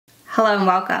Hello and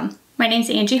welcome. My name is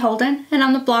Angie Holden and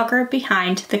I'm the blogger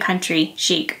behind The Country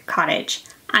Chic Cottage.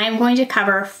 I am going to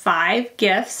cover 5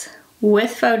 gifts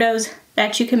with photos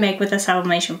that you can make with a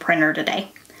sublimation printer today.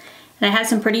 And I have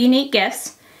some pretty unique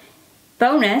gifts.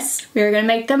 Bonus, we are going to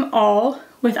make them all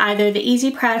with either the Easy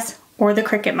Press or the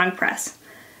Cricut Mug Press.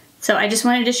 So I just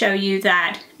wanted to show you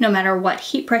that no matter what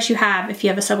heat press you have, if you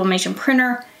have a sublimation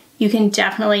printer, you can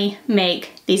definitely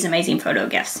make these amazing photo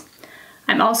gifts.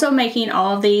 I'm also making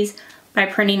all of these by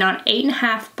printing on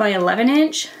 8.5 by 11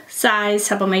 inch size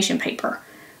sublimation paper.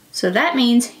 So that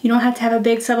means you don't have to have a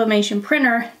big sublimation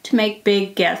printer to make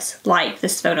big gifts like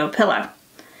this photo pillow.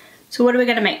 So what are we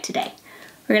going to make today?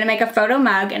 We're going to make a photo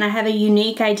mug, and I have a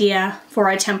unique idea for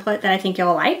a template that I think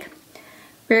you'll like.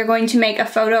 We're going to make a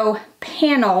photo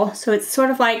panel, so it's sort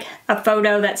of like a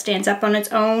photo that stands up on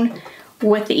its own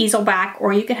with the easel back,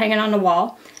 or you could hang it on the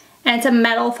wall. And it's a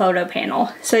metal photo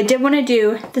panel. So I did want to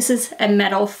do, this is a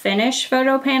metal finish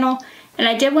photo panel, and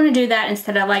I did want to do that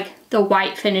instead of like the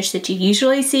white finish that you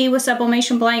usually see with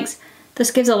sublimation blanks. This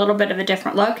gives a little bit of a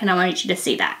different look, and I want you to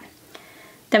see that.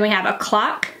 Then we have a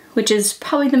clock, which is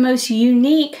probably the most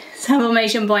unique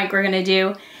sublimation blank we're going to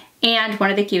do, and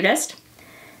one of the cutest.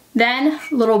 Then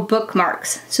little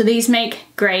bookmarks. So these make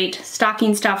great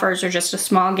stocking stuffers or just a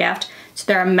small gift. So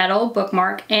they're a metal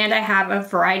bookmark, and I have a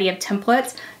variety of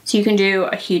templates, so you can do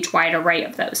a huge wide array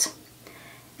of those.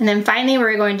 And then finally,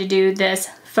 we're going to do this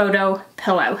photo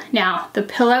pillow. Now, the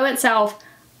pillow itself,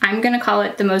 I'm going to call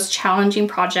it the most challenging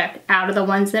project out of the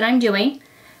ones that I'm doing.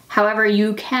 However,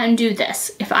 you can do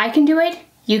this. If I can do it,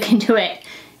 you can do it.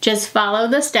 Just follow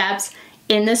the steps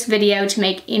in this video to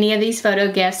make any of these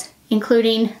photo gifts,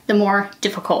 including the more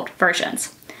difficult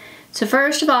versions. So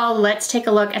first of all, let's take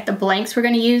a look at the blanks we're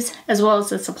going to use, as well as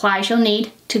the supplies you'll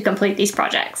need to complete these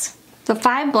projects. The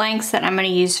 5 blanks that I'm going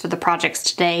to use for the projects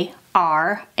today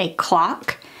are a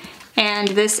clock, and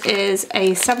this is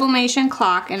a sublimation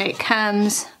clock, and it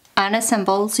comes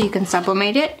unassembled, so you can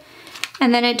sublimate it.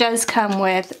 And then it does come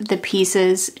with the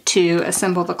pieces to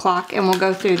assemble the clock, and we'll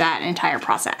go through that entire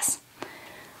process.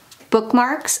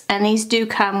 Bookmarks, and these do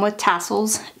come with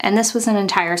tassels, and this was an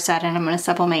entire set, and I'm going to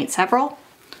sublimate several.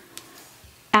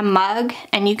 A mug,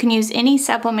 and you can use any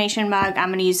sublimation mug. I'm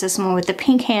going to use this one with the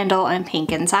pink handle and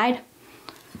pink inside.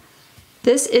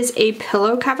 This is a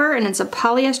pillow cover, and it's a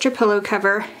polyester pillow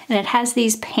cover, and it has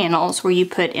these panels where you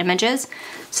put images,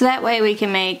 so that way we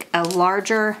can make a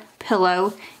larger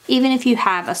pillow even if you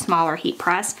have a smaller heat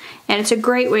press, and it's a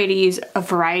great way to use a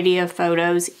variety of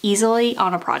photos easily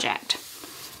on a project.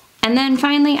 And then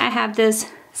finally, I have this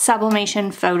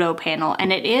sublimation photo panel,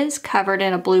 and it is covered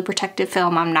in a blue protective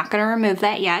film. I'm not going to remove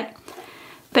that yet,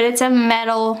 but it's a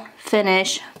metal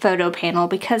finish photo panel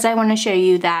because I want to show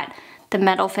you that the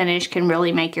metal finish can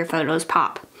really make your photos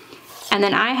pop. And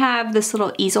then I have this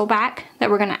little easel back that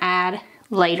we're going to add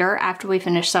later after we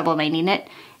finish sublimating it,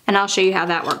 and I'll show you how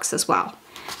that works as well.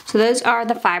 So those are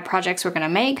the 5 projects we're going to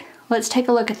make. Let's take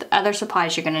a look at the other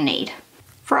supplies you're going to need.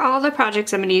 For all the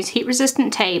projects, I'm going to use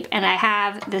heat-resistant tape, and I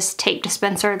have this tape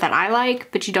dispenser that I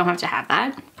like, but you don't have to have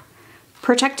that.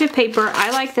 Protective paper,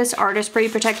 I like this artistry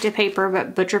protective paper,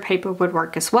 but butcher paper would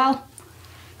work as well.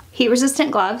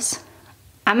 Heat-resistant gloves.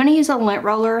 I'm going to use a lint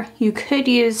roller. You could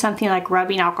use something like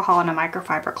rubbing alcohol in a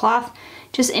microfiber cloth,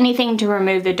 just anything to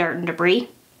remove the dirt and debris.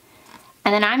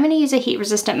 And then I'm going to use a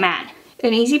heat-resistant mat.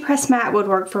 An Easy Press mat would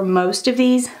work for most of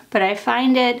these, but I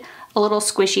find it a little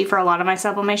squishy for a lot of my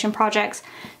sublimation projects.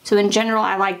 So in general,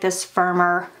 I like this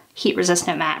firmer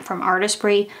heat-resistant mat from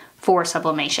Artistry for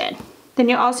sublimation. Then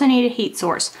you'll also need a heat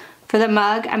source. For the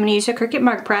mug, I'm going to use a Cricut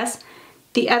Mug Press.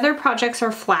 The other projects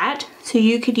are flat, so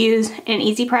you could use an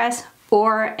Easy Press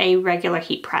or a regular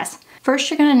heat press. First,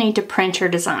 you're going to need to print your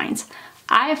designs.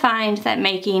 I find that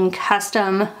making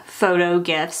custom photo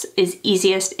gifts is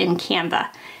easiest in Canva.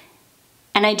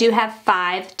 And I do have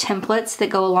 5 templates that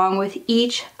go along with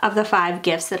each of the 5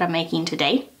 gifts that I'm making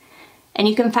today. And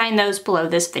you can find those below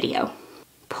this video.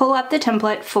 Pull up the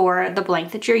template for the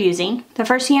blank that you're using. The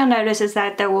first thing you'll notice is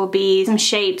that there will be some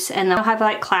shapes, and they'll have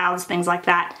like clouds, things like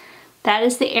that. That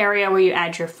is the area where you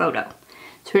add your photo.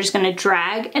 So we're just going to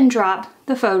drag and drop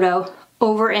the photo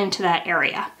over into that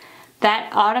area. That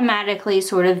automatically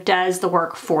sort of does the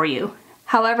work for you.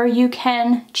 However, you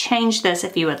can change this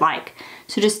if you would like.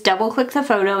 So just double click the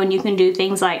photo, and you can do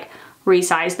things like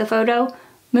resize the photo,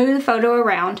 move the photo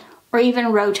around, or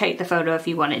even rotate the photo if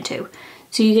you wanted to.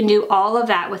 So you can do all of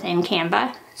that within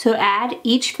Canva. So add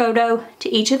each photo to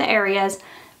each of the areas,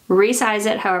 resize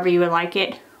it however you would like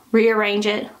it, rearrange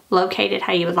it, locate it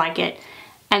how you would like it,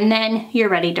 and then you're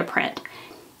ready to print.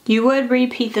 You would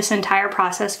repeat this entire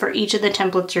process for each of the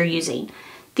templates you're using.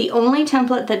 The only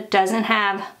template that doesn't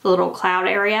have the little cloud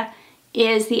area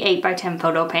is the 8x10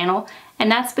 photo panel, and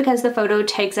that's because the photo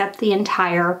takes up the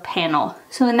entire panel.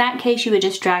 So in that case, you would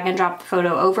just drag and drop the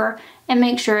photo over and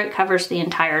make sure it covers the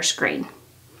entire screen.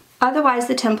 Otherwise,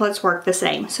 the templates work the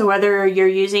same. So whether you're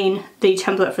using the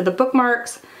template for the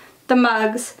bookmarks, the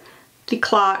mugs, the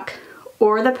clock,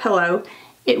 or the pillow,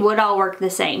 it would all work the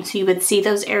same. So you would see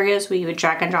those areas where you would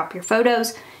drag and drop your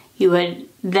photos. You would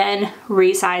then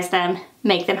resize them,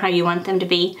 make them how you want them to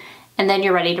be, and then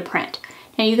you're ready to print.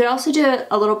 Now you could also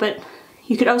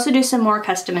do some more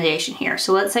customization here.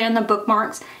 So let's say on the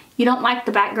bookmarks, you don't like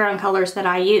the background colors that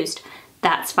I used.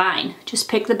 That's fine. Just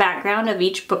pick the background of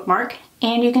each bookmark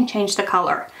and you can change the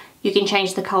color. You can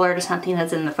change the color to something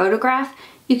that's in the photograph.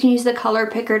 You can use the color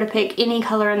picker to pick any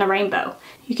color in the rainbow.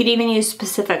 You could even use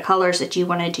specific colors that you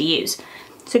wanted to use.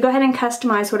 So go ahead and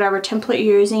customize whatever template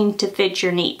you're using to fit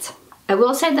your needs. I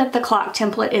will say that the clock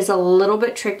template is a little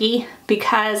bit tricky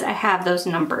because I have those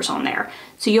numbers on there.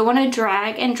 So you'll want to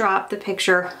drag and drop the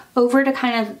picture over to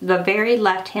kind of the very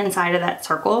left-hand side of that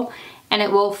circle, and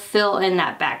it will fill in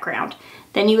that background.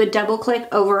 Then you would double click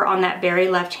over on that very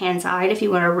left-hand side if you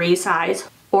want to resize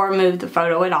or move the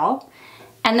photo at all.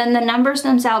 And then the numbers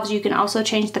themselves, you can also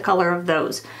change the color of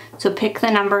those. So pick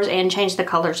the numbers and change the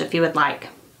colors if you would like.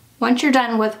 Once you're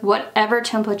done with whatever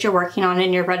template you're working on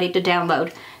and you're ready to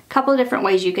download, couple of different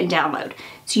ways you can download.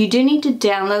 So you do need to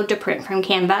download to print from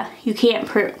Canva. You can't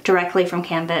print directly from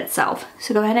Canva itself.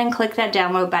 So go ahead and click that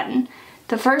download button.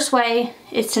 The first way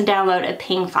is to download a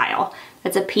PNG file.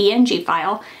 That's a PNG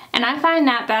file. And I find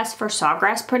that best for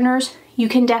Sawgrass printers. You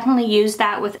can definitely use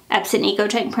that with Epson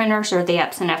EcoTank printers or the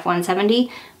Epson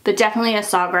F170, but definitely a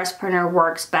Sawgrass printer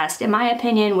works best, in my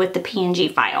opinion, with the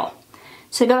PNG file.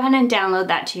 So go ahead and download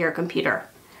that to your computer.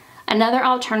 Another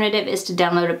alternative is to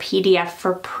download a PDF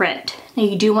for print. Now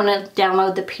you do want to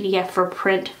download the PDF for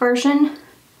print version,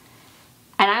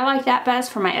 and I like that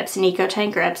best for my Epson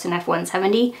EcoTank or Epson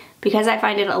F170 because I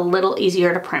find it a little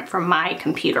easier to print from my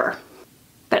computer.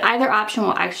 But either option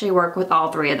will actually work with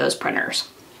all three of those printers.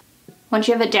 Once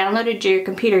you have it downloaded to your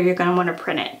computer, you're going to want to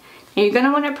print it. Now you're going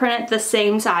to want to print it the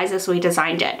same size as we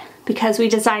designed it. Because we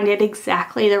designed it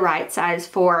exactly the right size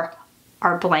for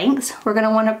our blanks, we're going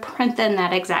to want to print them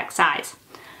that exact size.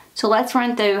 So let's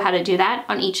run through how to do that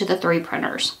on each of the three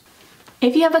printers.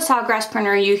 If you have a Sawgrass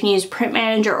printer, you can use Print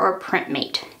Manager or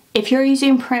PrintMate. If you're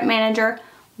using Print Manager,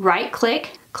 right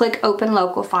click, click Open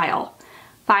Local File.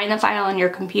 Find the file on your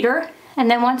computer, and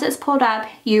then once it's pulled up,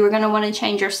 you are going to want to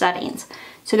change your settings.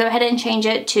 So go ahead and change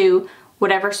it to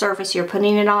whatever surface you're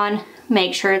putting it on.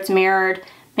 Make sure it's mirrored.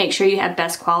 Make sure you have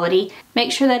best quality.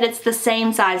 Make sure that it's the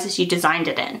same size as you designed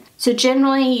it in. So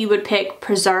generally you would pick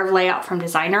Preserve Layout from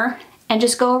Designer and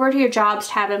just go over to your Jobs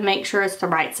tab and make sure it's the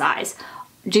right size.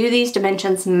 Do these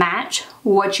dimensions match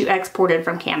what you exported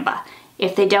from Canva?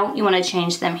 If they don't, you want to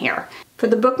change them here. For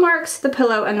the bookmarks, the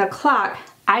pillow, and the clock,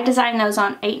 I designed those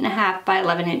on 8.5 by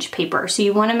 11 inch paper. So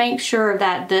you want to make sure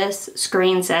that this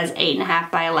screen says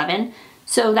 8.5 by 11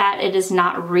 so that it is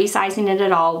not resizing it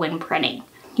at all when printing.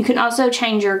 You can also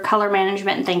change your color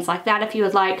management and things like that if you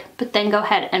would like, but then go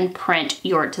ahead and print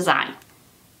your design.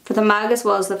 For the mug as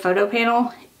well as the photo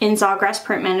panel, in Sawgrass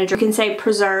Print Manager, you can say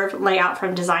Preserve Layout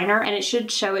from Designer and it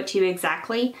should show it to you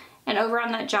exactly. And over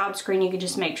on that job screen, you can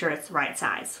just make sure it's the right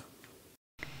size.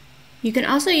 You can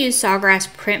also use Sawgrass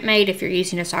PrintMate if you're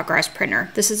using a Sawgrass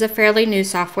printer. This is a fairly new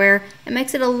software. It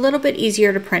makes it a little bit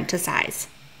easier to print to size.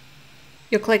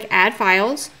 You'll click Add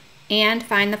Files and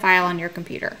find the file on your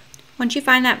computer. Once you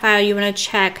find that file, you want to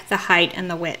check the height and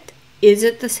the width. Is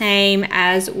it the same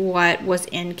as what was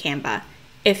in Canva?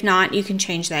 If not, you can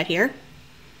change that here.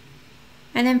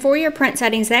 And then for your print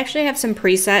settings, they actually have some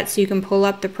presets, so you can pull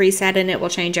up the preset and it will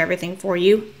change everything for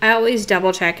you. I always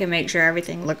double check and make sure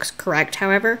everything looks correct,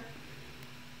 however.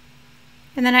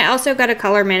 And then I also got a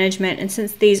color management, and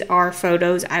since these are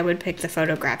photos, I would pick the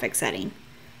photographic setting.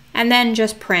 And then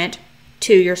just print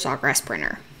to your Sawgrass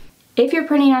printer. If you're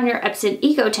printing on your Epson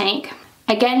EcoTank,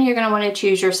 again, you're going to want to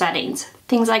choose your settings.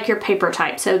 Things like your paper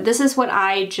type. So this is what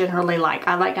I generally like.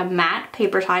 I like a matte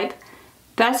paper type,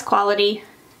 best quality,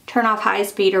 turn off high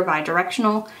speed or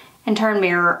bidirectional, and turn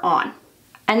mirror on.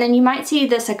 And then you might see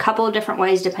this a couple of different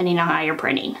ways depending on how you're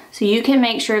printing. So you can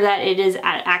make sure that it is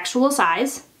at actual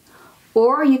size,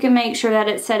 or you can make sure that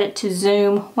it's set it to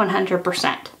zoom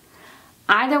 100%.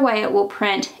 Either way, it will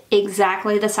print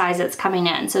exactly the size it's coming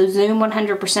in. So zoom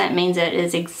 100% means it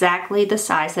is exactly the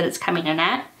size that it's coming in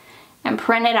at, and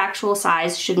print at actual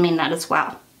size should mean that as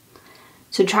well.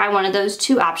 So try one of those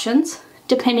two options,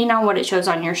 depending on what it shows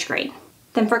on your screen.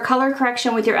 Then for color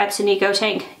correction with your Epson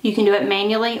EcoTank, you can do it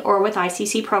manually or with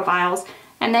ICC profiles,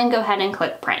 and then go ahead and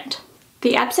click print.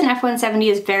 The Epson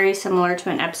F170 is very similar to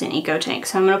an Epson EcoTank,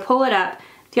 so I'm going to pull it up.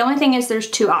 The only thing is there's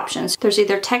two options. There's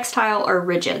either textile or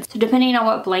rigid. So depending on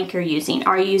what blank you're using,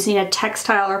 are you using a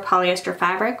textile or polyester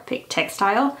fabric? Pick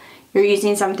textile. You're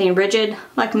using something rigid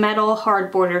like metal,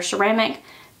 hardboard, or ceramic,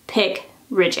 pick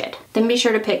rigid. Then be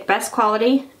sure to pick best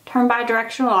quality, turn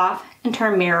bidirectional off, and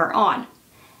turn mirror on.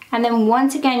 And then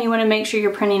once again, you want to make sure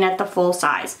you're printing at the full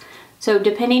size. So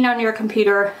depending on your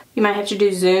computer, you might have to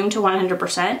do zoom to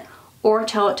 100% or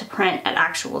tell it to print at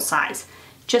actual size.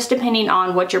 Just depending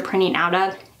on what you're printing out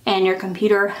of and your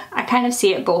computer. I kind of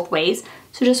see it both ways,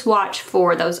 so just watch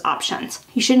for those options.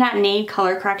 You should not need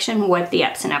color correction with the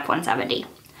Epson F170.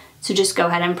 So just go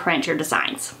ahead and print your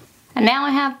designs. And now I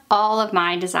have all of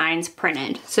my designs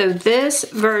printed. So this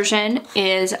version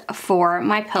is for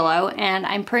my pillow, and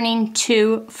I'm printing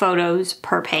 2 photos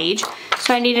per page.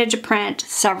 So I needed to print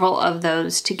several of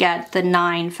those to get the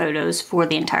 9 photos for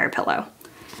the entire pillow.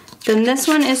 Then this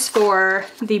one is for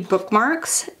the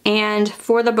bookmarks, and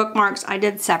for the bookmarks I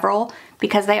did several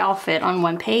because they all fit on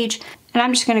one page. And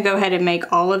I'm just gonna go ahead and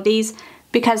make all of these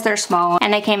because they're small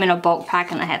and they came in a bulk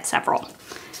pack and I had several.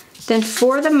 Then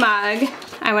for the mug,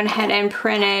 I went ahead and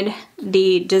printed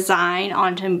the design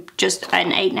onto just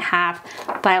an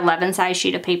 8.5 by 11 size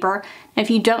sheet of paper. If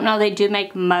you don't know, they do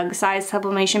make mug size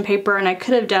sublimation paper, and I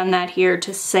could have done that here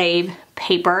to save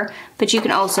paper, but you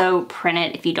can also print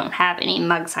it if you don't have any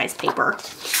mug size paper.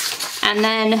 And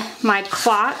then my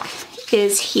clock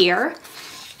is here.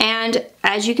 And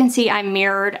as you can see, I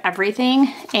mirrored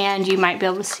everything, and you might be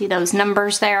able to see those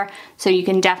numbers there, so you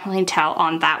can definitely tell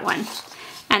on that one.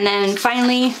 And then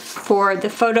finally, for the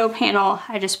photo panel,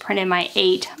 I just printed my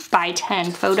 8 by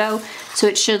 10 photo, so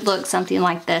it should look something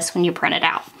like this when you print it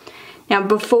out. Now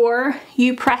before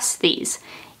you press these,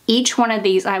 each one of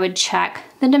these I would check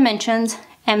the dimensions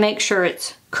and make sure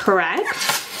it's correct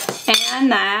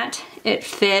and that it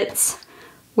fits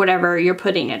whatever you're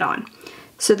putting it on.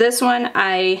 So this one,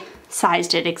 I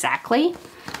sized it exactly,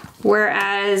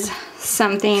 whereas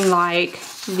something like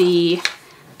the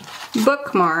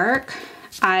bookmark,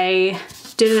 I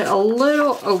did it a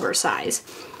little oversized.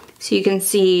 So you can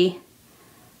see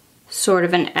sort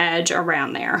of an edge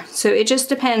around there. So it just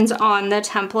depends on the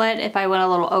template if I went a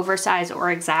little oversized or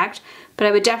exact, but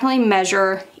I would definitely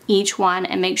measure each one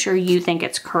and make sure you think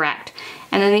it's correct.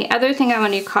 And then the other thing I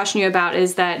want to caution you about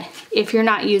is that if you're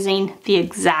not using the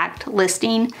exact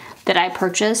listing that I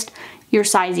purchased, your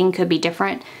sizing could be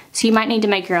different. So you might need to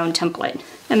make your own template.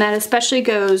 And that especially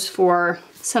goes for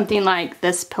something like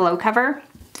this pillow cover.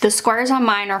 The squares on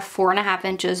mine are 4.5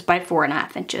 inches by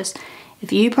 4.5 inches.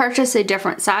 If you purchase a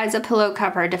different size of pillow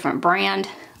cover, a different brand,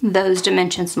 those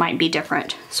dimensions might be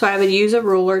different. So I would use a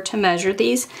ruler to measure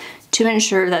these to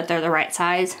ensure that they're the right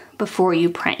size before you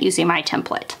print using my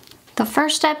template. The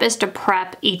first step is to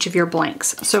prep each of your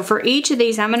blanks. So for each of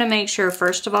these, I'm gonna make sure,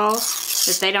 first of all,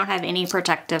 that they don't have any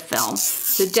protective film.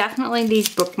 So definitely these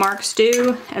bookmarks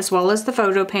do, as well as the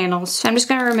photo panels. So I'm just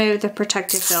gonna remove the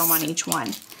protective film on each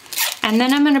one. And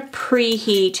then I'm gonna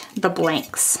preheat the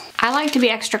blanks. I like to be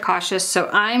extra cautious, so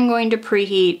I'm going to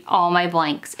preheat all my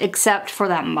blanks except for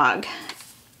that mug.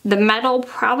 The metal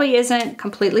probably isn't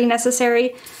completely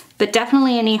necessary, but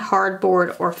definitely any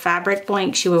hardboard or fabric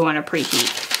blanks you would wanna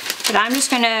preheat. But I'm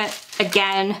just gonna,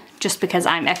 again, just because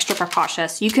I'm extra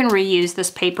precautious, you can reuse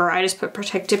this paper. I just put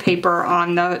protective paper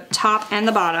on the top and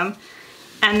the bottom.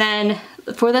 And then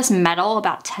for this metal,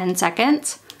 about 10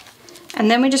 seconds. And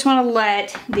then we just want to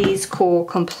let these cool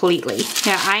completely.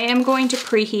 Now I am going to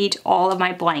preheat all of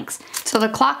my blanks. So the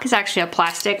clock is actually a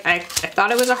plastic. I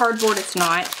thought it was a hardboard, it's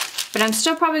not. But I'm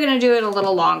still probably going to do it a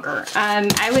little longer.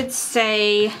 I would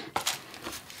say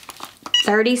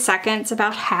 30 seconds,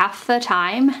 about half the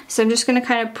time. So I'm just going to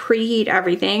kind of preheat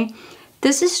everything.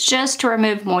 This is just to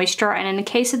remove moisture, and in the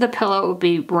case of the pillow, it would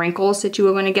be wrinkles that you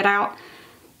would want to get out.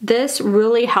 This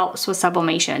really helps with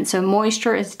sublimation. So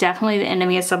moisture is definitely the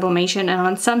enemy of sublimation, and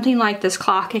on something like this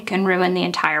clock, it can ruin the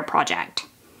entire project.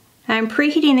 I'm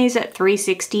preheating these at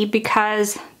 360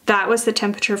 because that was the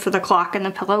temperature for the clock and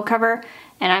the pillow cover,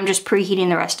 and I'm just preheating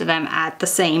the rest of them at the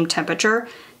same temperature.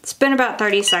 It's been about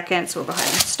 30 seconds, we'll go ahead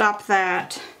and stop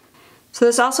that. So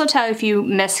this also tells if you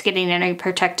miss getting any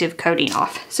protective coating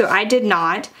off. So I did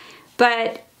not,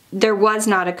 but there was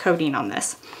not a coating on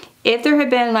this. If there had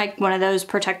been like one of those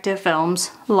protective films,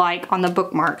 like on the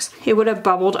bookmarks, it would have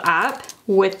bubbled up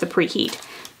with the preheat.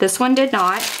 This one did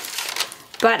not,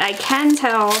 but I can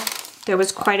tell there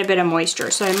was quite a bit of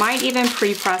moisture. So I might even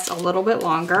pre-press a little bit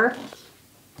longer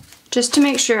just to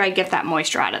make sure I get that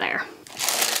moisture out of there.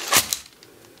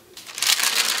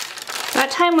 But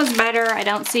that time was better. I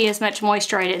don't see as much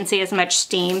moisture. I didn't see as much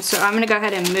steam. So I'm gonna go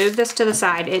ahead and move this to the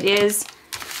side. It is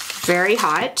very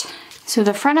hot. So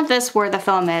the front of this, where the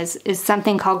film is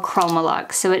something called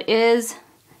Chromolux. So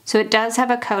it does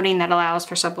have a coating that allows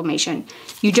for sublimation.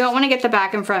 You don't want to get the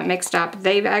back and front mixed up.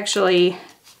 They've actually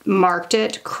marked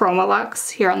it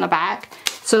Chromolux here on the back.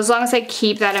 So as long as I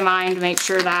keep that in mind, make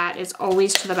sure that is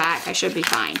always to the back, I should be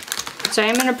fine. So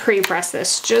I'm going to pre-press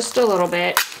this just a little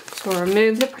bit. So we'll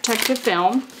remove the protective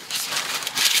film.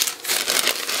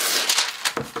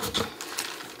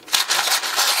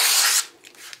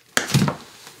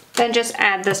 Then just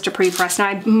add this to pre-press.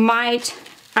 Now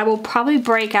I will probably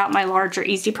break out my larger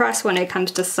Easy Press when it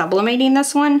comes to sublimating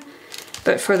this one,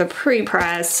 but for the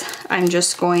pre-press, I'm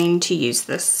just going to use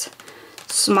this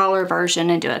smaller version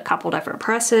and do a couple different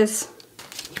presses.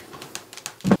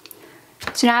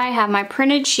 So now I have my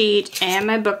printed sheet and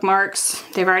my bookmarks.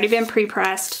 They've already been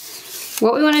pre-pressed.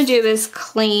 What we want to do is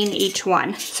clean each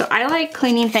one. So I like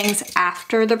cleaning things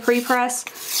after the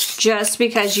pre-press just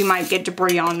because you might get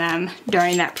debris on them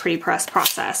during that pre-press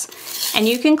process. And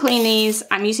you can clean these.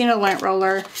 I'm using a lint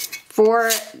roller.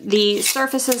 For the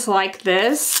surfaces like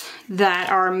this that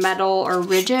are metal or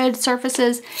rigid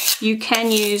surfaces, you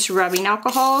can use rubbing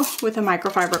alcohol with a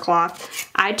microfiber cloth.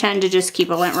 I tend to just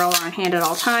keep a lint roller on hand at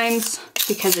all times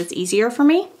because it's easier for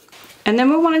me. And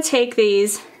then we want to take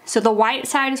these. So the white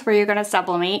side is where you're going to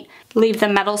sublimate. Leave the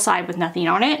metal side with nothing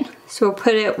on it. So we'll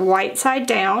put it white side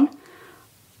down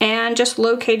and just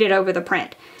locate it over the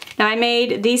print. Now I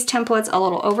made these templates a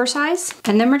little oversized,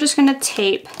 and then we're just going to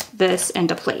tape this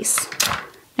into place.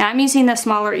 Now I'm using the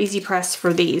smaller Easy Press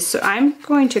for these, so I'm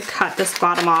going to cut this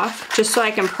bottom off just so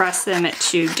I can press them at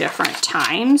 2 different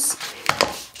times.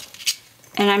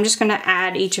 And I'm just going to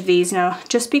add each of these. Now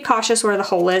just be cautious where the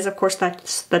hole is. Of course,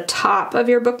 that's the top of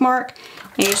your bookmark.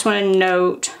 And you just want to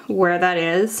note where that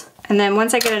is. And then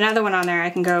once I get another one on there, I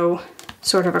can go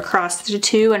sort of across the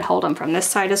 2 and hold them from this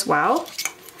side as well.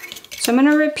 So I'm going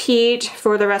to repeat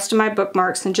for the rest of my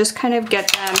bookmarks and just kind of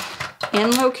get them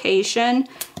in location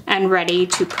and ready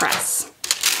to press.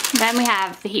 Then we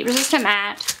have the heat resistant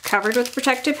mat covered with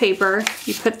protective paper.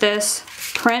 You put this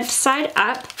print side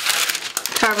up,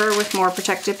 cover with more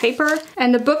protective paper,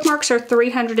 and the bookmarks are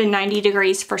 390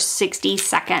 degrees for 60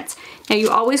 seconds. Now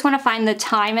you always want to find the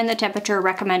time and the temperature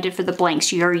recommended for the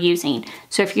blanks you're using.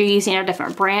 So if you're using a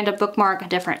different brand of bookmark, a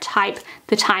different type,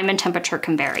 the time and temperature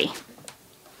can vary.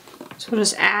 So we'll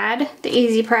just add the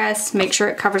Easy Press, make sure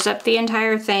it covers up the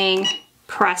entire thing,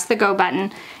 press the go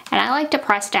button, and I like to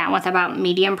press down with about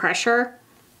medium pressure.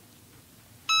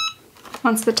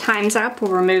 Once the time's up,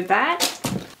 we'll remove that.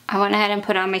 I went ahead and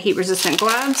put on my heat resistant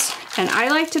gloves, and I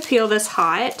like to peel this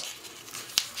hot.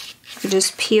 You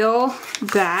just peel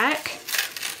back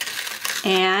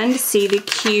and see the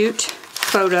cute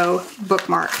photo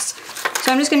bookmarks.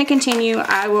 So I'm just going to continue.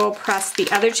 I will press the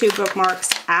other 2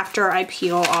 bookmarks after I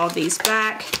peel all of these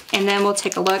back, and then we'll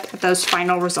take a look at those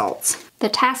final results. The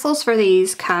tassels for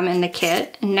these come in the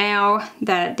kit, and now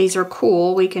that these are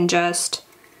cool, we can just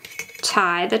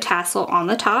tie the tassel on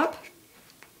the top.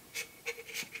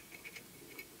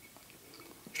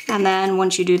 And then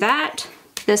once you do that,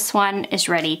 this one is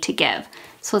ready to give.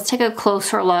 So let's take a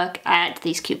closer look at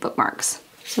these cute bookmarks.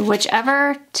 So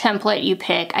whichever template you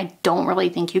pick, I don't really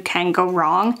think you can go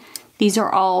wrong. These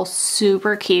are all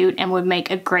super cute and would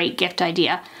make a great gift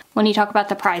idea. When you talk about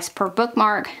the price per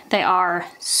bookmark, they are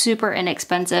super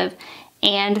inexpensive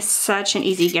and such an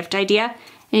easy gift idea.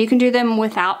 And you can do them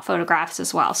without photographs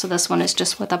as well. So this one is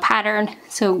just with a pattern.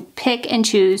 So pick and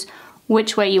choose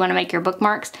which way you want to make your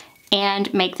bookmarks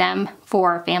and make them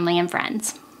for family and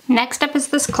friends. Next up is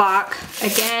this clock.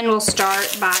 Again, we'll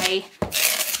start by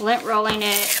lint rolling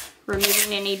it,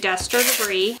 removing any dust or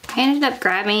debris. I ended up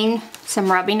grabbing some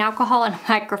rubbing alcohol and a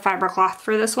microfiber cloth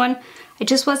for this one. I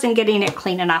just wasn't getting it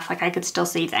clean enough, like I could still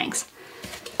see things.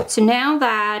 So now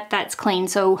that that's clean,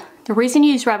 so the reason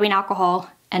you use rubbing alcohol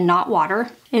and not water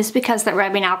is because that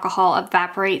rubbing alcohol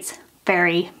evaporates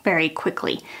very, very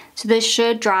quickly. So this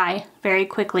should dry very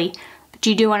quickly, but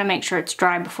you do want to make sure it's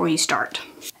dry before you start.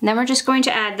 And then we're just going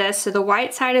to add this. So the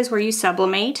white side is where you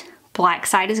sublimate, black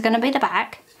side is going to be the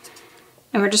back.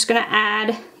 And we're just going to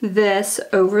add this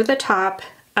over the top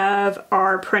of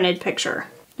our printed picture.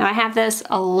 Now I have this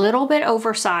a little bit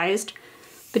oversized,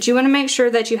 but you want to make sure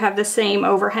that you have the same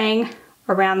overhang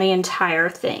around the entire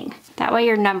thing. That way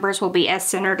your numbers will be as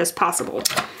centered as possible.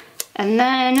 And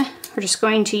then we're just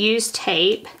going to use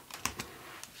tape,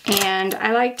 and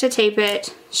I like to tape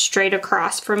it straight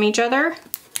across from each other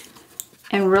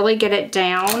and really get it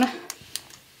down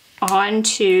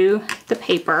onto the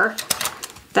paper.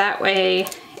 That way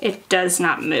it does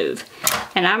not move.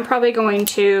 And I'm probably going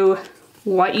to,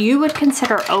 what you would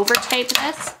consider over tape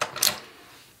this,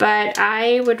 but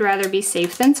I would rather be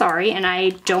safe than sorry, and I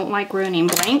don't like ruining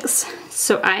blanks,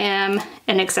 so I am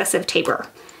an excessive taper.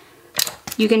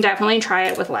 You can definitely try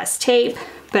it with less tape,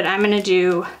 but I'm gonna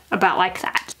do about like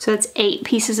that. So it's 8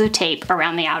 pieces of tape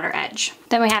around the outer edge.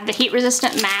 Then we have the heat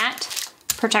resistant matte,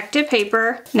 protective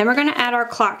paper. Then we're gonna add our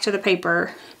clock to the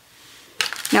paper.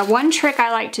 Now one trick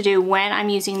I like to do when I'm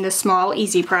using the small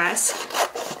easy press,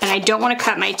 and I don't wanna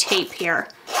cut my tape here,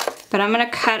 but I'm gonna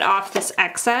cut off this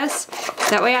excess.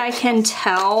 That way I can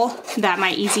tell that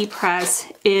my easy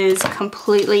press is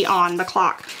completely on the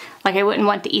clock. Like I wouldn't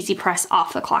want the easy press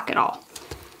off the clock at all.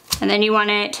 And then you want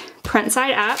it print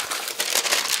side up,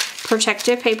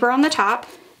 protective paper on the top,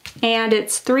 and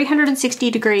it's 360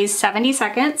 degrees, 70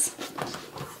 seconds.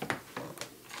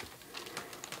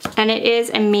 And it is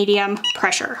a medium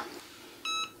pressure.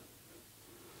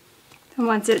 And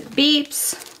once it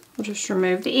beeps, we'll just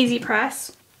remove the easy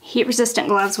press. Heat resistant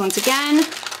gloves once again.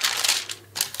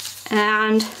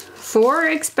 And for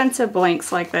expensive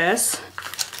blanks like this,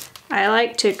 I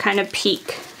like to kind of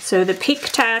peek. So the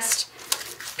peek test,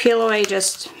 peel away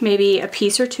just maybe a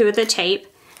piece or two of the tape.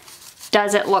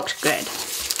 Does it look good?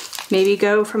 Maybe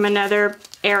go from another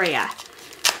area.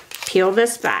 Peel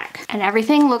this back. And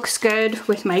everything looks good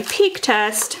with my peek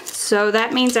test, so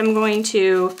that means I'm going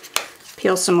to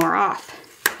peel some more off.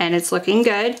 And it's looking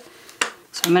good.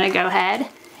 So I'm gonna go ahead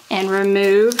and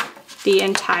remove the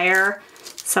entire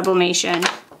sublimation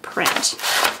print.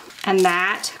 And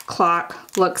that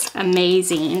clock looks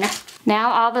amazing.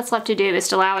 Now all that's left to do is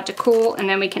to allow it to cool, and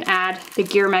then we can add the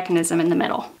gear mechanism in the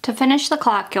middle. To finish the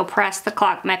clock, you'll press the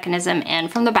clock mechanism in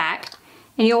from the back,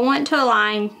 and you'll want to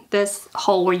align this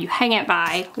hole where you hang it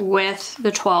by with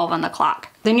the 12 on the clock.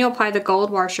 Then you'll apply the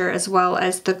gold washer as well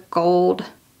as the gold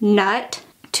nut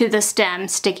to the stem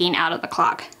sticking out of the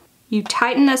clock. You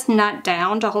tighten this nut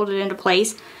down to hold it into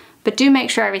place, but do make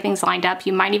sure everything's lined up.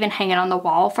 You might even hang it on the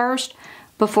wall first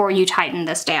before you tighten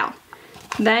this down.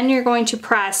 Then you're going to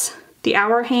press the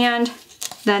hour hand,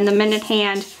 then the minute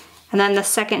hand, and then the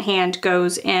second hand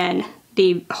goes in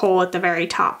the hole at the very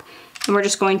top. And we're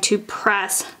just going to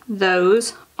press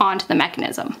those onto the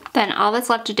mechanism. Then all that's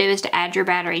left to do is to add your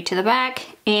battery to the back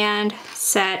and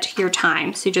set your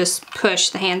time. So you just push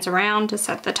the hands around to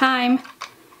set the time,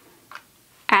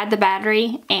 add the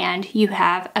battery, and you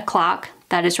have a clock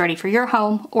that is ready for your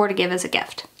home or to give as a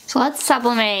gift. So let's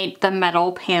sublimate the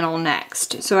metal panel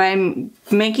next. So I'm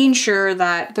making sure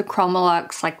that the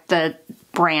Chromolux, like the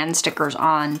brand stickers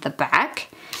on the back,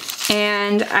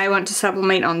 and I want to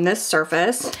sublimate on this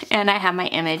surface, and I have my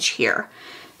image here.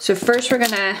 So first we're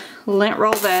gonna lint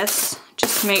roll this,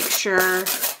 just to make sure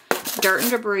dirt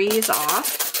and debris is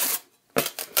off.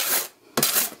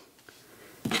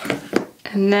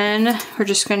 And then we're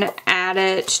just gonna add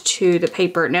it to the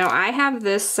paper. Now I have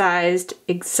this sized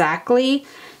exactly,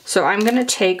 so I'm gonna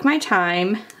take my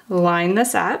time, line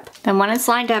this up. Then when it's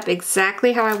lined up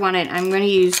exactly how I want it, I'm gonna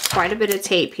use quite a bit of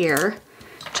tape here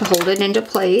to hold it into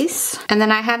place. And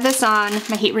then I have this on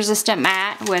my heat resistant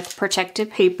mat with protective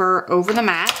paper over the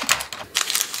mat.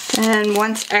 And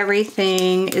once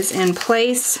everything is in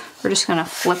place, we're just gonna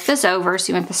flip this over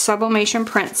so you want the sublimation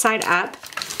print side up.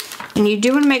 And you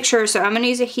do wanna make sure, so I'm gonna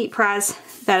use a heat press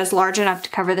that is large enough to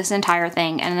cover this entire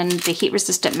thing, and then the heat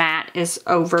resistant mat is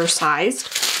oversized.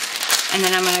 And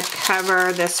then I'm gonna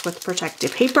cover this with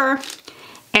protective paper,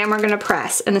 and we're gonna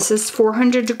press. And this is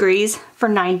 400 degrees for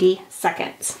 90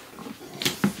 seconds.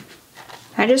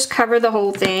 I just cover the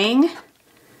whole thing.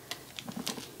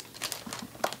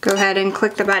 Go ahead and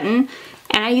click the button,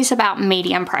 and I use about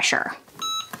medium pressure.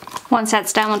 Once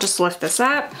that's done, we'll just lift this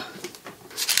up.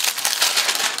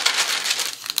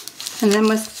 And then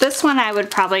with this one, I would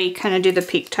probably kind of do the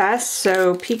peek test.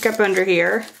 So peek up under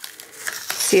here,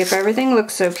 see if everything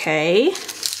looks okay.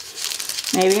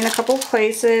 Maybe in a couple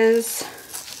places.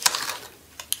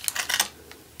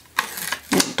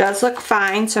 It does look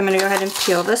fine, so I'm gonna go ahead and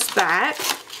peel this back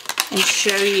and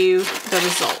show you the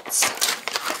results.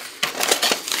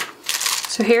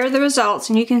 So here are the results,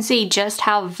 and you can see just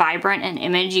how vibrant an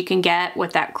image you can get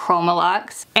with that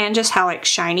Chromolux, and just how like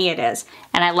shiny it is.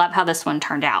 And I love how this one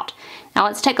turned out. Now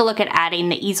let's take a look at adding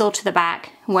the easel to the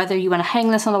back. Whether you want to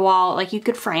hang this on the wall, like you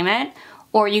could frame it,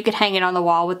 or you could hang it on the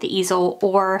wall with the easel,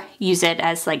 or use it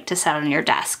as like to set on your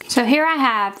desk. So here I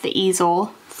have the easel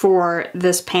for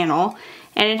this panel,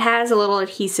 and it has a little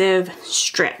adhesive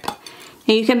strip.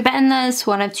 Now you can bend this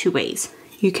one of two ways.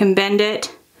 You can bend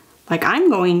it like I'm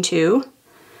going to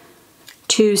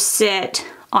sit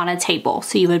on a table.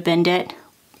 So you would bend it,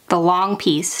 the long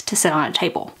piece, to sit on a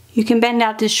table. You can bend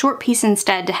out this short piece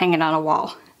instead to hang it on a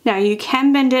wall. Now you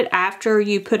can bend it after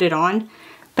you put it on,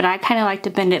 but I kind of like to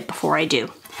bend it before I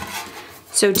do.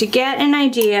 So to get an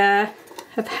idea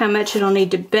of how much it'll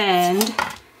need to bend,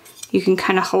 you can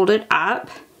kind of hold it up,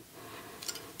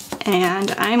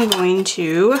 and I'm going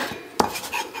to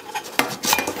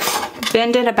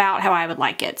bend it about how I would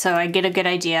like it, so I get a good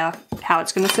idea how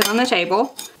it's going to sit on the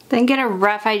table. Then get a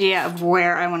rough idea of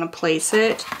where I want to place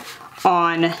it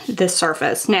on the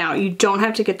surface. Now, you don't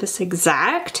have to get this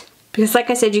exact, because like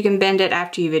I said, you can bend it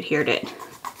after you've adhered it.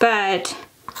 But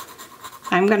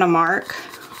I'm going to mark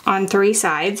on 3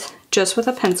 sides just with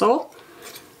a pencil.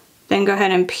 Then go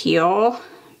ahead and peel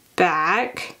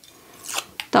back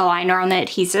the liner on the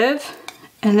adhesive.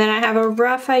 And then I have a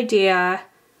rough idea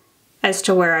as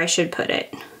to where I should put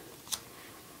it.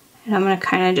 And I'm going to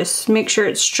kind of just make sure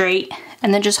it's straight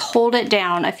and then just hold it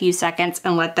down a few seconds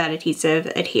and let that adhesive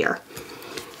adhere.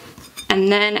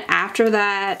 And then after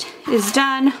that is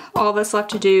done, all that's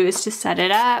left to do is to set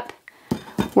it up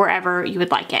wherever you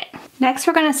would like it. Next,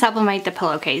 we're going to sublimate the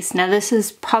pillowcase. Now this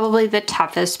is probably the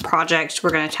toughest project we're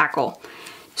going to tackle.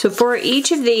 So for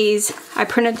each of these, I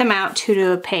printed them out 2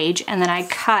 to a page, and then I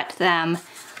cut them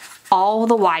all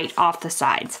the white off the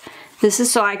sides. This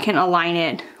is so I can align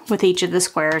it with each of the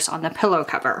squares on the pillow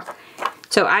cover.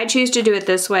 So I choose to do it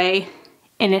this way,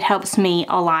 and it helps me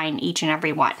align each and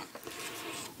every one.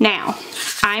 Now,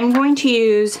 I'm going to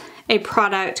use a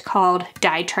product called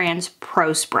Dytrans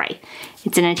Pro Spray.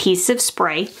 It's an adhesive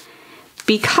spray,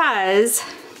 because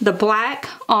the black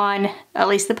on at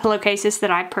least the pillowcases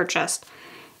that I purchased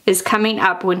is coming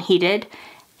up when heated,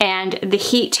 and the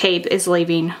heat tape is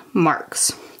leaving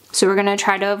marks. So we're going to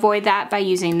try to avoid that by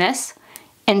using this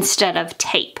instead of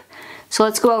tape. So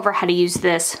let's go over how to use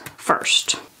this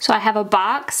first. So I have a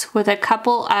box with a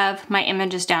couple of my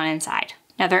images down inside.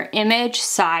 Now they're image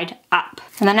side up.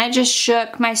 And then I just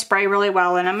shook my spray really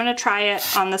well, and I'm going to try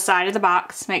it on the side of the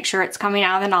box, make sure it's coming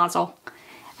out of the nozzle.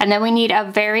 And then we need a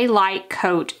very light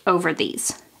coat over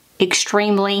these.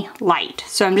 Extremely light.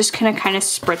 So I'm just going to kind of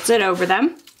spritz it over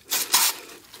them.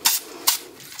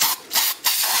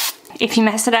 If you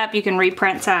mess it up, you can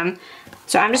reprint some.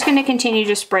 So I'm just going to continue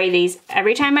to spray these.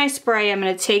 Every time I spray, I'm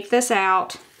going to take this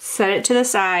out, set it to the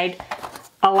side,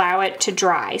 allow it to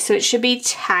dry. So it should be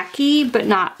tacky, but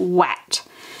not wet.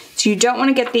 So you don't want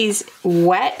to get these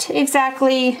wet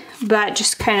exactly, but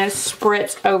just kind of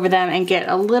spritz over them and get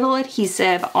a little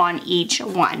adhesive on each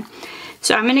one.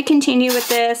 So I'm going to continue with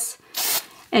this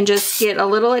and just get a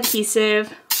little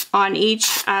adhesive on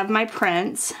each of my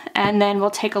prints, and then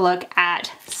we'll take a look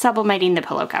at sublimating the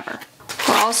pillow cover.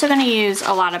 We're also going to use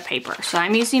a lot of paper. So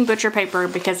I'm using butcher paper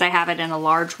because I have it in a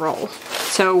large roll.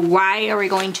 So why are we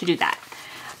going to do that?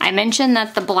 I mentioned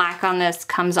that the black on this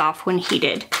comes off when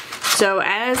heated. So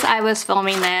as I was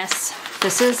filming this,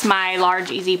 this is my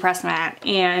large Easy Press mat,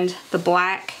 and the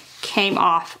black came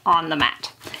off on the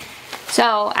mat.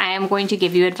 So I am going to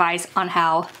give you advice on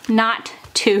how not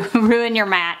to ruin your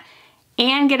mat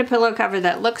and get a pillow cover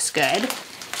that looks good,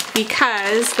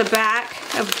 because the back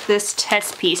of this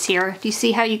test piece here, do you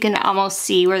see how you can almost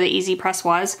see where the Easy Press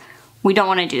was? We don't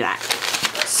want to do that.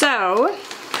 So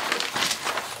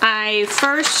I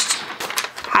first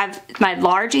have my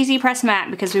large Easy Press mat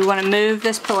because we want to move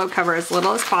this pillow cover as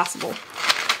little as possible.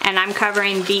 And I'm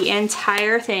covering the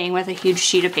entire thing with a huge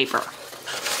sheet of paper.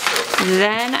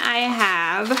 Then I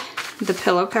have the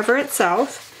pillow cover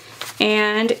itself,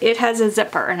 and it has a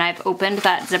zipper, and I've opened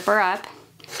that zipper up.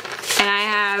 And I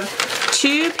have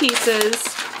 2 pieces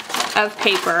of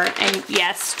paper, and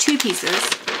yes, 2 pieces,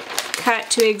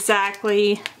 cut to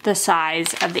exactly the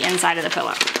size of the inside of the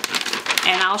pillow.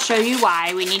 And I'll show you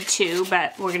why we need 2,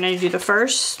 but we're gonna do the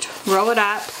first, roll it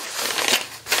up,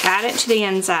 add it to the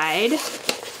inside,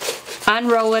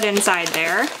 unroll it inside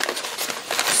there,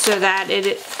 so that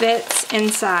it fits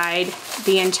inside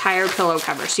the entire pillow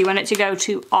cover. So you want it to go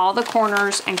to all the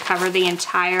corners and cover the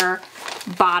entire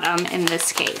bottom in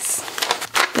this case.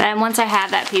 Then once I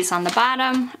have that piece on the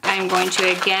bottom, I'm going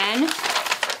to again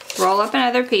roll up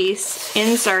another piece,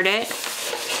 insert it,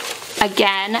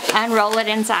 again unroll it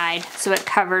inside so it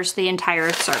covers the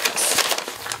entire surface.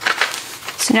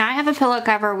 So now I have a pillow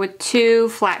cover with 2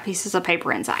 flat pieces of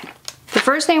paper inside. The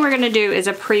first thing we're going to do is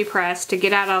a pre-press to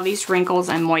get out all these wrinkles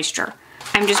and moisture.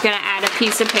 I'm just going to add a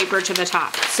piece of paper to the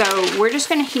top. So we're just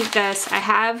going to heat this. I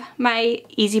have my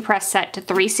Easy Press set to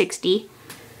 360.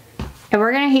 And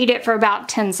we're going to heat it for about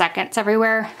 10 seconds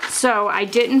everywhere. So I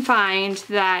didn't find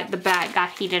that the back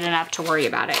got heated enough to worry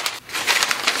about it.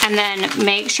 And then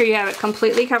make sure you have it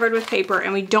completely covered with paper,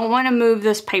 and we don't want to move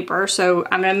this paper, so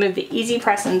I'm going to move the Easy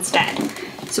Press instead.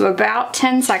 So about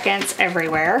 10 seconds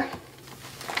everywhere.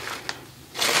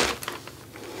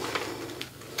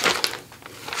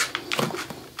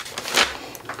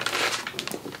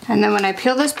 And then when I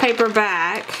peel this paper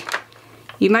back,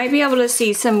 you might be able to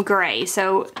see some gray.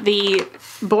 So the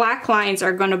black lines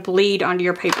are gonna bleed onto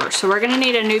your paper. So we're gonna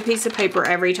need a new piece of paper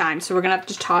every time. So we're gonna have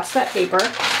to toss that paper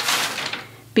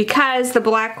because the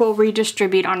black will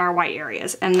redistribute on our white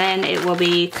areas and then it will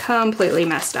be completely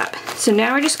messed up. So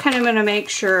now we're just kind of gonna make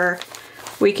sure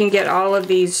we can get all of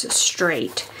these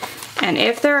straight. And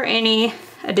if there are any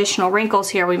additional wrinkles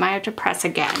here, we might have to press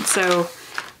again. So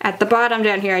at the bottom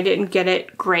down here, I didn't get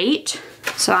it great.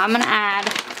 So I'm gonna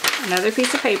add another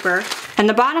piece of paper. And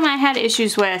the bottom I had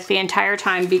issues with the entire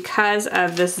time because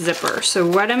of this zipper. So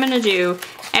what I'm gonna do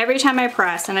every time I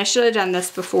press, and I should have done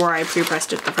this before I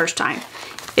pre-pressed it the first time,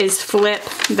 is flip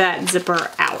that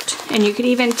zipper out. And you could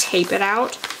even tape it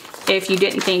out if you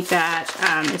didn't think that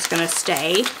it's gonna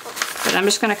stay. But I'm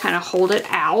just gonna kind of hold it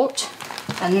out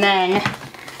and then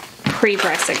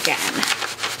pre-press again.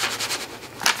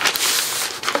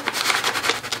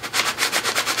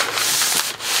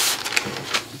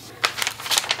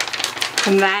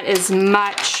 And that is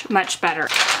much, much better.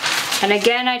 And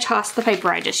again, I tossed the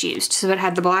paper I just used. So it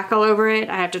had the black all over it,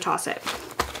 I have to toss it.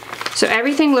 So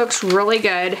everything looks really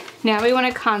good. Now we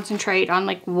want to concentrate on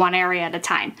like one area at a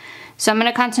time. So I'm going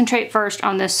to concentrate first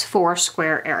on this 4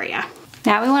 square area.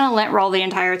 Now we want to lint roll the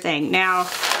entire thing. Now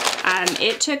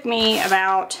it took me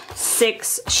about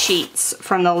 6 sheets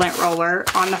from the lint roller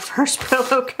on the first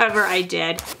pillow cover I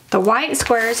did. The white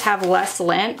squares have less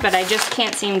lint, but I just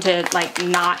can't seem to like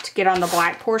not get on the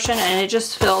black portion and it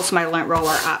just fills my lint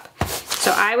roller up.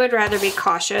 So I would rather be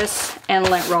cautious and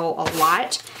lint roll a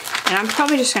lot. And I'm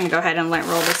probably just gonna go ahead and lint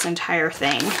roll this entire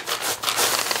thing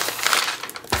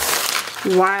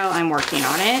while I'm working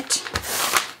on it.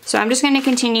 So I'm just gonna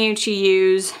continue to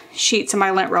use sheets of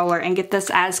my lint roller and get this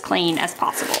as clean as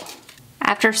possible.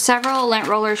 After several lint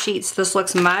roller sheets, this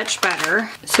looks much better.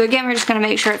 So again, we're just gonna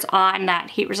make sure it's on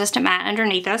that heat resistant mat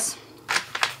underneath us.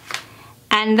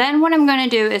 And then what I'm gonna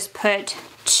do is put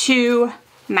 2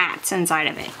 mats inside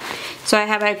of it. So I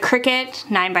have a Cricut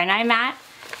 9x9 mat,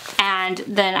 and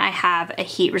then I have a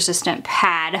heat resistant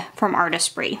pad from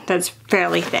Artistry that's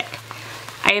fairly thick.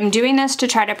 I am doing this to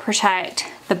try to protect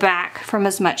the back from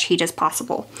as much heat as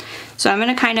possible. So I'm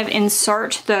gonna kind of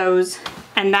insert those,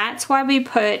 and that's why we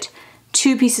put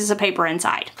 2 pieces of paper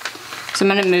inside. So I'm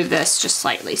gonna move this just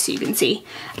slightly so you can see.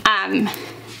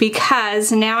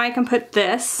 Because now I can put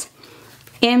this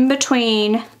in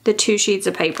between the 2 sheets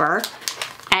of paper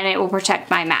and it will protect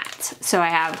my mats. So I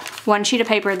have 1 sheet of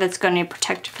paper that's going to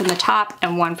protect from the top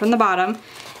and 1 from the bottom.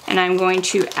 And I'm going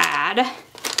to add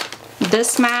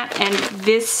this mat, and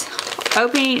this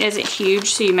opening isn't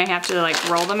huge, so you may have to like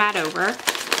roll the mat over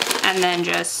and then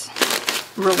just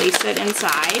release it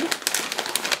inside.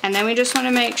 And then we just want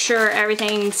to make sure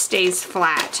everything stays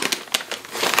flat.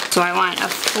 So I want a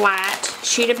flat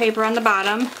sheet of paper on the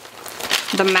bottom,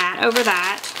 the mat over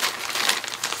that,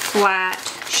 flat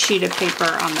sheet of paper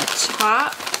on the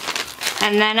top,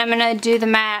 and then I'm gonna do the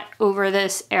mat over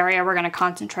this area we're gonna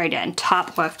concentrate in,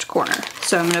 top left corner.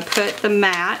 So I'm gonna put the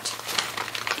mat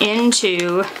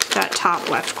into that top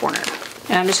left corner.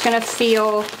 And I'm just gonna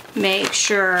feel, make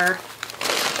sure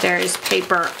there is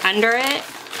paper under it,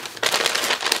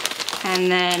 and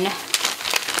then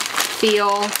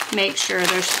feel, make sure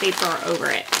there's paper over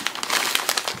it.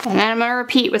 And then I'm gonna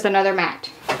repeat with another mat.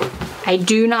 I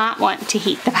do not want to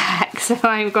heat the back, so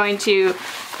I'm going to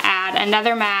add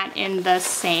another mat in the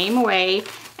same way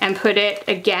and put it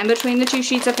again between the 2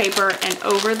 sheets of paper and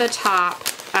over the top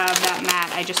of that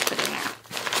mat I just put in there.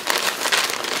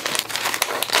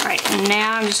 All right, and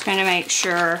now I'm just gonna make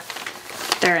sure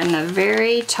they're in the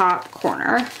very top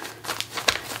corner.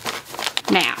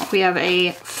 Now, we have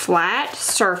a flat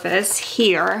surface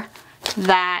here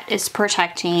that is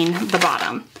protecting the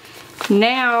bottom.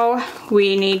 Now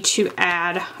we need to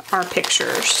add our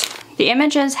pictures. The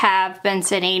images have been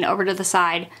sitting over to the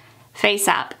side, face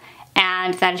up,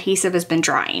 and that adhesive has been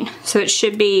drying. So it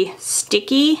should be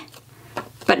sticky,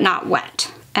 but not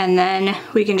wet. And then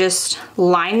we can just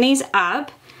line these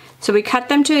up. So we cut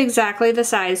them to exactly the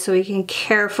size so we can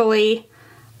carefully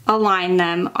align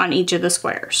them on each of the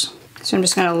squares. So I'm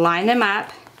just gonna line them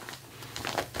up,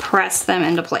 press them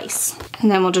into place. And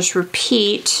then we'll just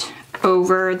repeat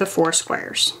over the 4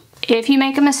 squares. If you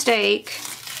make a mistake,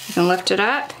 you can lift it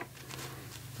up,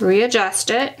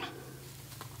 readjust it,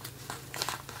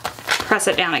 press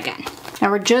it down again.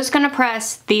 Now we're just gonna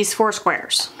press these 4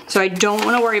 squares. So I don't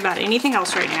wanna worry about anything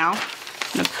else right now.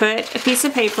 I'm gonna put a piece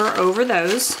of paper over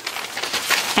those,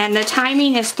 and the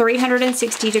timing is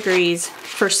 360 degrees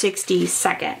for 60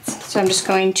 seconds. So I'm just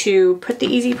going to put the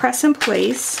easy press in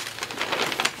place,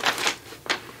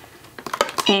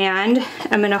 and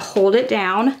I'm gonna hold it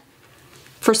down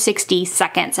for 60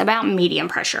 seconds, about medium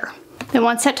pressure. Then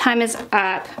once that time is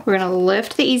up, we're gonna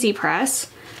lift the Easy Press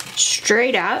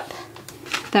straight up.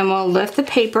 Then we'll lift the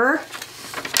paper.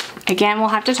 Again, we'll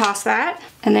have to toss that.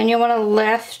 And then you'll wanna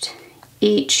lift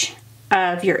each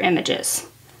of your images.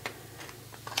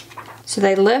 So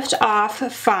they lift off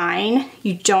fine.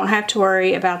 You don't have to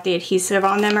worry about the adhesive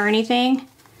on them or anything.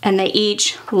 And they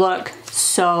each look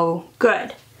so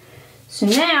good. So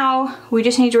now we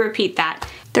just need to repeat that.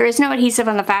 There is no adhesive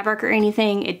on the fabric or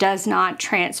anything. It does not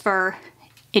transfer.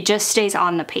 It just stays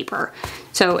on the paper.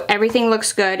 So everything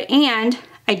looks good, and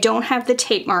I don't have the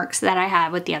tape marks that I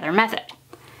have with the other method.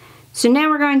 So now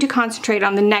we're going to concentrate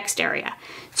on the next area.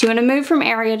 So you want to move from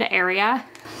area to area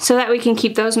so that we can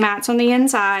keep those mats on the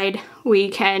inside. We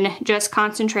can just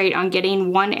concentrate on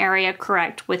getting one area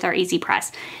correct with our Easy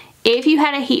Press. If you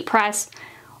had a heat press,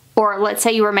 or let's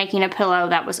say you were making a pillow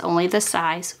that was only this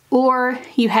size, or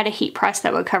you had a heat press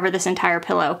that would cover this entire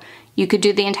pillow, you could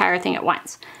do the entire thing at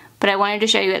once. But I wanted to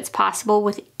show you it's possible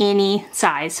with any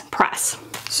size press.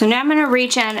 So now I'm gonna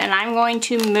reach in and I'm going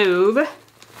to move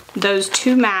those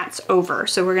two mats over.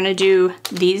 So we're gonna do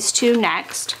these two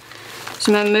next.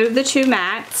 So I'm gonna move the two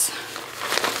mats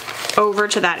over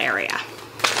to that area.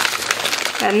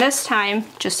 And this time,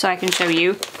 just so I can show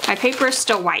you, my paper is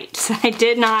still white. So I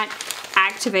did not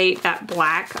activate that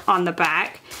black on the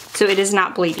back, so it is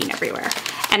not bleeding everywhere.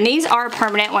 And these are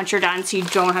permanent once you're done, so you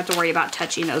don't have to worry about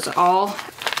touching those at all.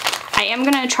 I am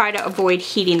gonna try to avoid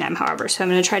heating them, however, so I'm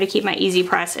gonna try to keep my Easy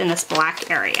Press in this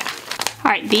black area. All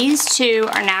right, these two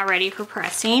are now ready for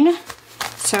pressing.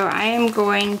 So I am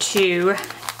going to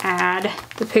add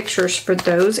the pictures for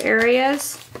those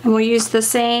areas. And we'll use the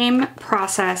same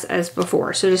process as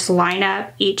before. So just line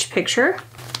up each picture.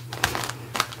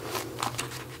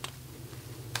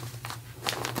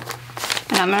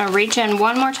 And I'm gonna reach in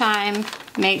one more time,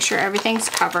 make sure everything's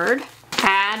covered.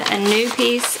 Add a new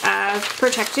piece of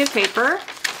protective paper.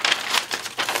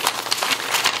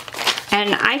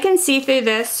 And I can see through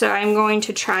this, so I'm going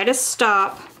to try to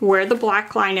stop where the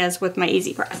black line is with my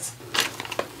Easy Press.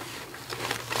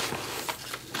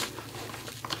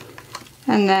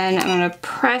 And then I'm gonna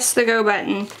press the go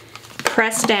button,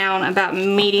 press down about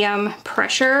medium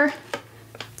pressure,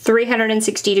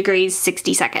 360 degrees,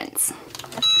 60 seconds.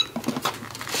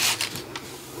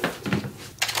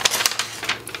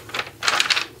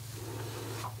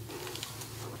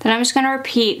 Then I'm just gonna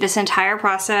repeat this entire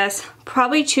process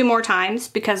probably 2 more times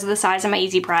because of the size of my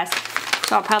Easy Press.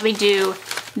 So I'll probably do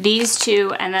these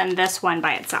two and then this one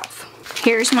by itself.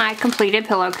 Here's my completed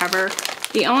pillow cover.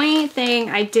 The only thing,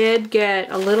 I did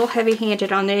get a little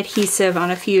heavy-handed on the adhesive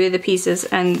on a few of the pieces,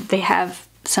 and they have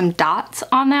some dots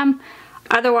on them.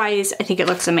 Otherwise, I think it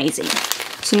looks amazing.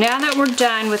 So now that we're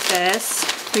done with this,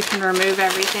 we can remove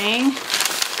everything.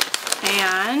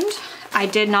 And I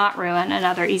did not ruin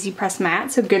another Easy Press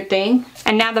mat, so good thing.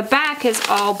 And now the back is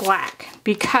all black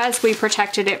because we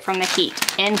protected it from the heat.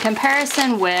 In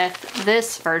comparison with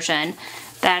this version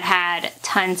that had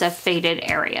tons of faded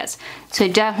areas. So I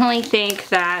definitely think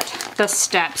that the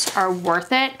steps are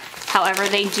worth it. However,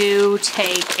 they do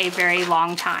take a very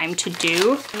long time to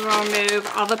do. We'll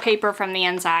remove all the paper from the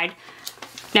inside.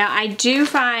 Now I do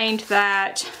find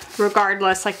that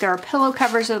regardless, like there are pillow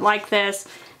covers like this,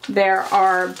 there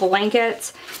are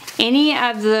blankets. Any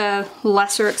of the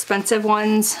lesser expensive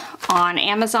ones on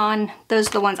Amazon, those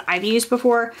are the ones I've used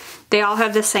before, they all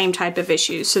have the same type of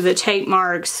issues. So the tape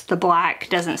marks, the black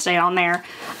doesn't stay on there.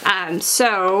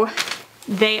 So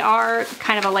they are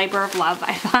kind of a labor of love,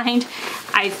 I find.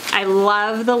 I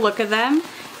love the look of them.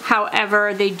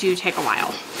 However, they do take a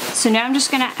while. So now I'm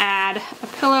just gonna add a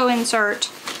pillow insert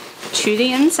to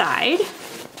the inside.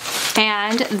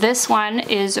 And this one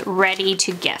is ready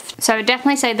to gift. So I would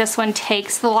definitely say this one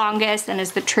takes the longest and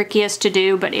is the trickiest to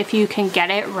do, but if you can get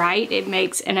it right, it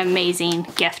makes an amazing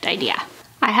gift idea.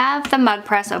 I have the mug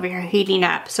press over here heating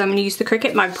up, so I'm gonna use the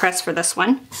Cricut mug press for this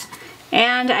one.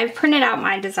 And I've printed out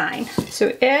my design.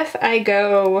 So if I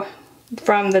go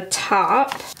from the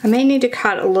top, I may need to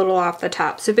cut a little off the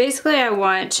top. So basically I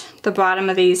want the bottom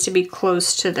of these to be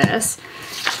close to this.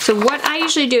 So what I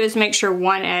usually do is make sure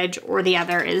one edge or the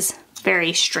other is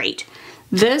very straight.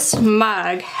 This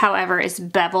mug, however, is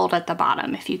beveled at the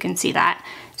bottom, if you can see that.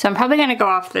 So I'm probably gonna go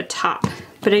off the top,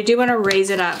 but I do wanna raise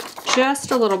it up just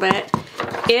a little bit.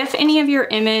 If any of your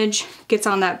image gets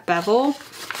on that bevel,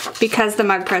 because the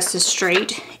mug press is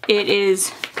straight, it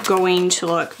is going to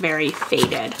look very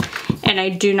faded. And I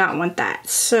do not want that.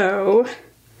 So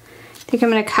I think I'm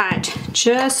gonna cut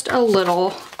just a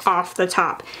little off the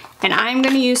top. And I'm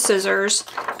gonna use scissors.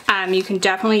 You can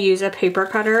definitely use a paper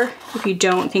cutter if you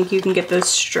don't think you can get this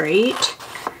straight.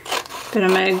 but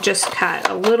I'm going to just cut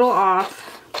a little off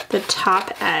the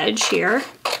top edge here.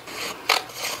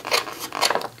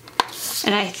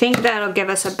 And I think that'll give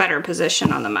us a better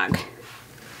position on the mug.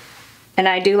 And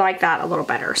I do like that a little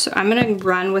better. So I'm going to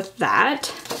run with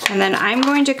that. And then I'm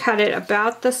going to cut it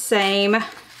about the same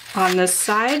on this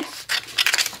side.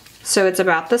 So it's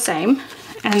about the same.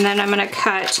 And then I'm going to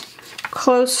cut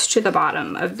close to the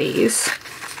bottom of these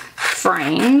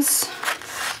frames.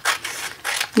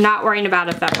 Not worrying about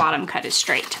if that bottom cut is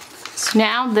straight. So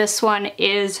now this one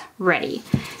is ready.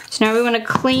 So now we want to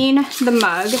clean the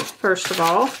mug first of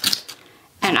all.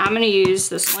 And I'm going to use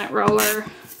this lint roller.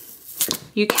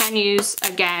 You can use,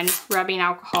 again, rubbing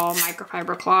alcohol,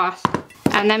 microfiber cloth.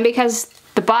 And then because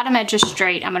the bottom edge is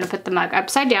straight, I'm going to put the mug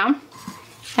upside down.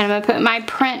 And I'm going to put my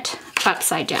print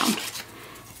upside down.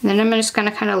 And then I'm just going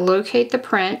to kind of locate the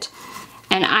print.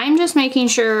 And I'm just making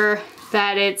sure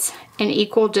that it's an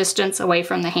equal distance away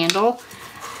from the handle.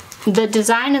 The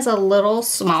design is a little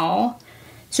small,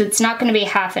 so it's not going to be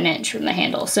 ½ an inch from the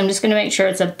handle. So I'm just going to make sure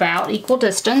it's about equal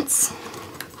distance.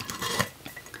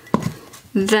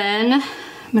 Then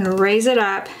I'm going to raise it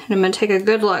up and I'm going to take a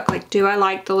good look, like, do I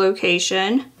like the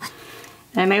location?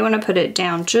 And I may want to put it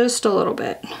down just a little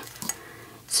bit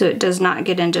so it does not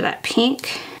get into that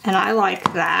pink, and I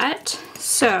like that.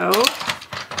 So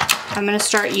I'm going to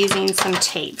start using some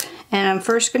tape, and I'm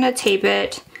first going to tape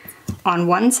it on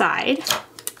one side.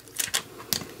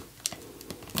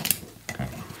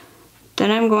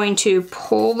 Then I'm going to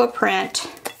pull the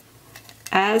print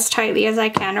as tightly as I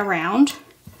can around.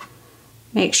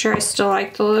 Make sure I still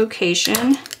like the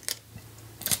location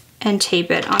and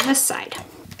tape it on this side.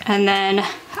 And then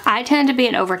I tend to be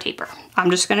an over taper.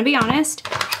 I'm just gonna be honest.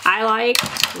 I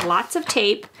like lots of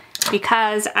tape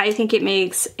because I think it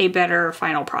makes a better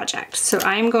final project. So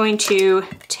I'm going to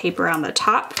tape around the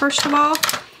top first of all,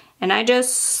 and I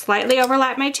just slightly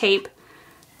overlap my tape,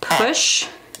 push,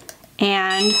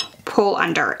 and pull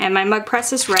under. And my mug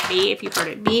press is ready if you've heard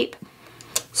it beep.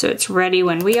 So it's ready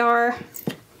when we are.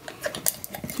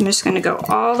 I'm just going to go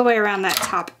all the way around that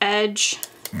top edge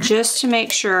just to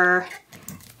make sure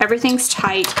everything's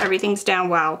tight, everything's down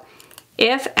well.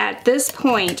 If at this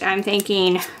point I'm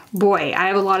thinking, boy, I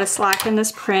have a lot of slack in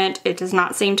this print, it does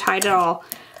not seem tight at all,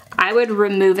 I would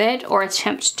remove it or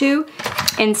attempt to,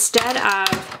 instead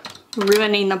of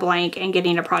ruining the blank and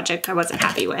getting a project I wasn't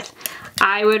happy with.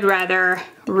 I would rather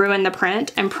ruin the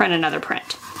print and print another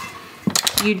print.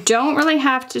 You don't really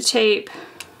have to tape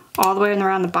all the way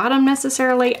around the bottom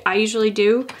necessarily. I usually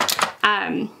do.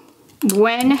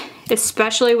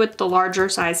 Especially with the larger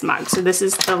size mug. So this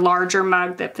is the larger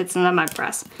mug that fits in the mug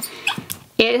press.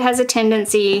 It has a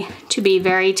tendency to be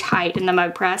very tight in the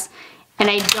mug press, and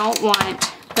I don't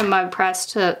want the mug press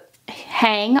to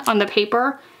hang on the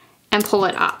paper and pull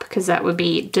it up because that would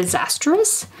be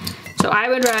disastrous. So I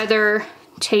would rather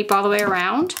tape all the way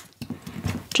around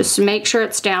just to make sure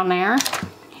it's down there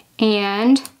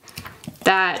and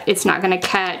that it's not going to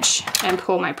catch and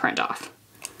pull my print off.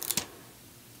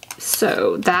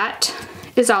 So that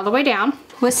is all the way down.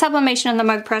 With sublimation in the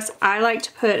mug press, I like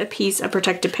to put a piece of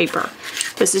protective paper.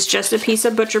 This is just a piece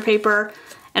of butcher paper,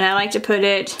 and I like to put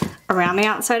it around the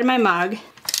outside of my mug.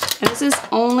 And this is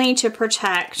only to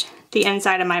protect the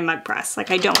inside of my mug press.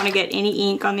 Like, I don't want to get any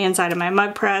ink on the inside of my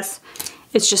mug press.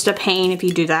 It's just a pain if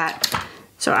you do that.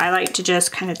 So I like to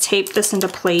just kind of tape this into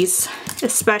place,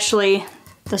 especially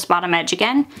this bottom edge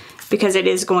again, because it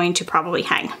is going to probably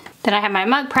hang. Then I have my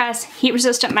mug press, heat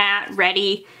resistant mat,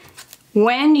 ready.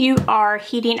 When you are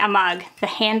heating a mug, the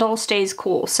handle stays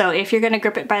cool. So if you're gonna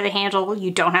grip it by the handle, you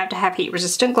don't have to have heat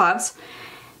resistant gloves.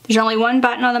 There's only one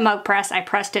button on the mug press. I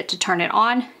pressed it to turn it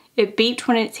on. It beeped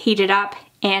when it's heated up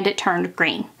and it turned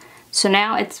green. So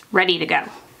now it's ready to go.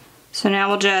 So now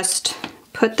we'll just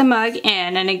put the mug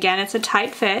in, and again, it's a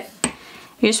tight fit.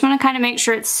 You just wanna kind of make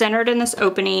sure it's centered in this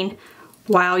opening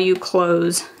while you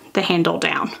close the handle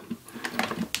down.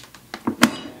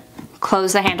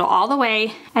 Close the handle all the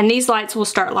way, and these lights will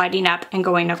start lighting up and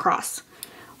going across.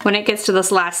 When it gets to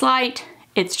this last light,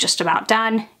 it's just about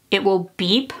done. It will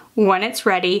beep when it's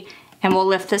ready, and we'll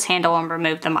lift this handle and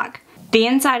remove the mug. The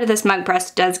inside of this mug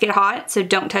press does get hot, so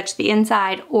don't touch the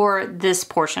inside or this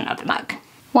portion of the mug.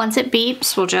 Once it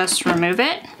beeps, we'll just remove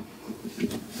it.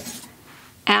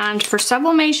 And for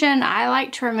sublimation, I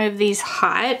like to remove these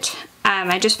hot.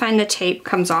 I just find the tape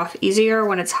comes off easier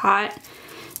when it's hot.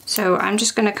 So I'm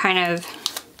just gonna kind of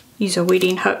use a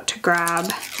weeding hook to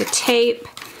grab the tape.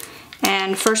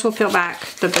 And first we'll peel back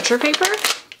the butcher paper.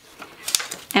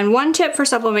 And one tip for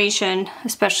sublimation,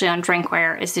 especially on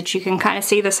drinkware, is that you can kind of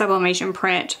see the sublimation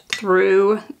print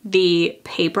through the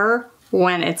paper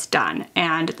when it's done,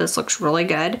 and this looks really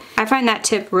good. I find that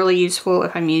tip really useful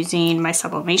if I'm using my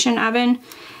sublimation oven,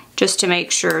 just to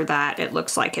make sure that it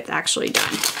looks like it's actually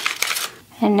done.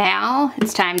 And now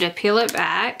it's time to peel it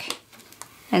back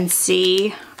and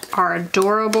see our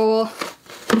adorable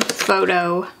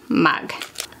photo mug.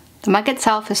 The mug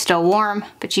itself is still warm,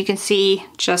 but you can see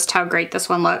just how great this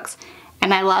one looks.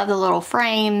 And I love the little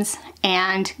frames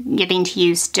and getting to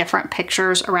use different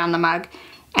pictures around the mug.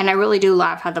 And I really do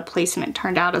love how the placement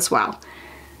turned out as well.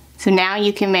 So now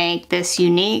you can make this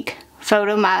unique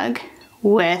photo mug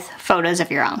with photos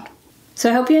of your own. So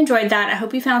I hope you enjoyed that. I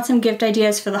hope you found some gift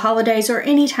ideas for the holidays or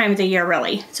any time of the year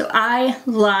really. So I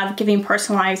love giving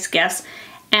personalized gifts,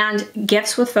 and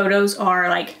gifts with photos are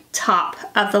like top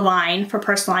of the line for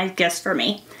personalized gifts for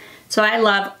me. So I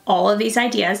love all of these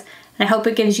ideas, and I hope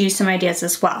it gives you some ideas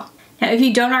as well. Now if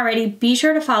you don't already, be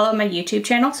sure to follow my YouTube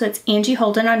channel. So it's Angie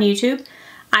Holden on YouTube.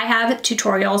 I have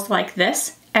tutorials like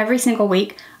this every single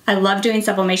week. I love doing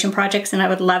sublimation projects, and I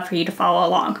would love for you to follow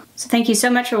along. So thank you so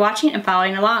much for watching and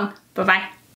following along. Bye-bye.